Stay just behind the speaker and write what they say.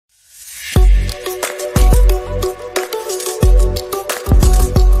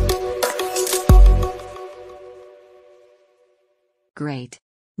great.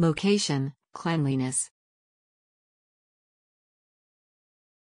 Location, cleanliness.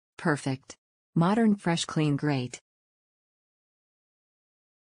 Perfect. Modern, fresh, clean, great.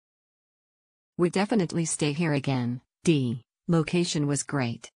 Would definitely stay here again. D. Location was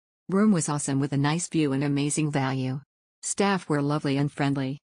great. Room was awesome with a nice view and amazing value. Staff were lovely and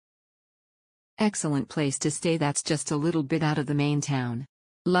friendly. Excellent place to stay that's just a little bit out of the main town.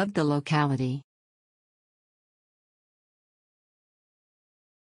 Loved the locality.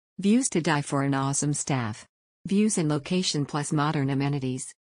 Views to die for an awesome staff. Views and location plus modern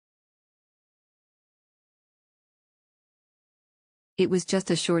amenities. It was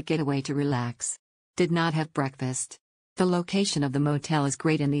just a short getaway to relax. Did not have breakfast. The location of the motel is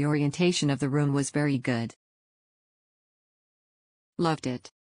great and the orientation of the room was very good. Loved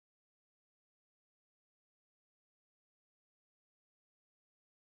it.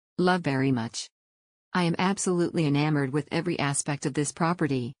 Love very much. I am absolutely enamored with every aspect of this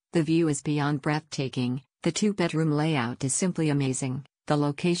property. The view is beyond breathtaking, the two-bedroom layout is simply amazing, the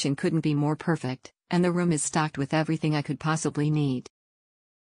location couldn't be more perfect, and the room is stocked with everything I could possibly need.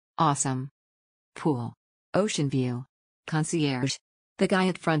 Awesome. Pool. Ocean view. Concierge. The guy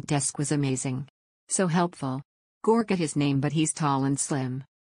at front desk was amazing. So helpful. Gorga his name but he's tall and slim.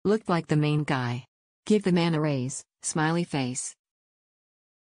 Looked like the main guy. Give the man a raise, smiley face.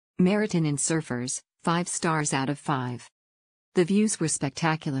 Meriton and surfers, 5 stars out of 5. The views were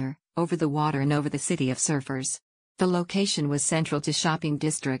spectacular, over the water and over the city of surfers. The location was central to shopping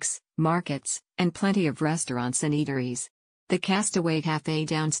districts, markets, and plenty of restaurants and eateries. The Castaway Cafe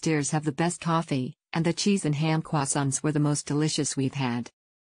downstairs have the best coffee, and the cheese and ham croissants were the most delicious we've had.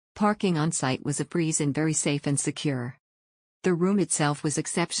 Parking on site was a breeze and very safe and secure. The room itself was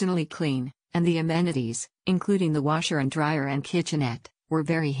exceptionally clean, and the amenities, including the washer and dryer and kitchenette, were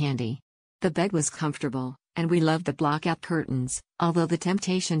very handy. The bed was comfortable, and we loved the blackout curtains, although the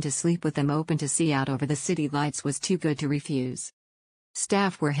temptation to sleep with them open to see out over the city lights was too good to refuse.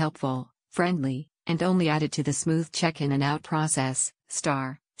 Staff were helpful, friendly, and only added to the smooth check-in and out process.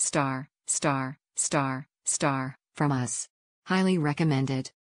 Star, star, star, star, star, from us. Highly recommended.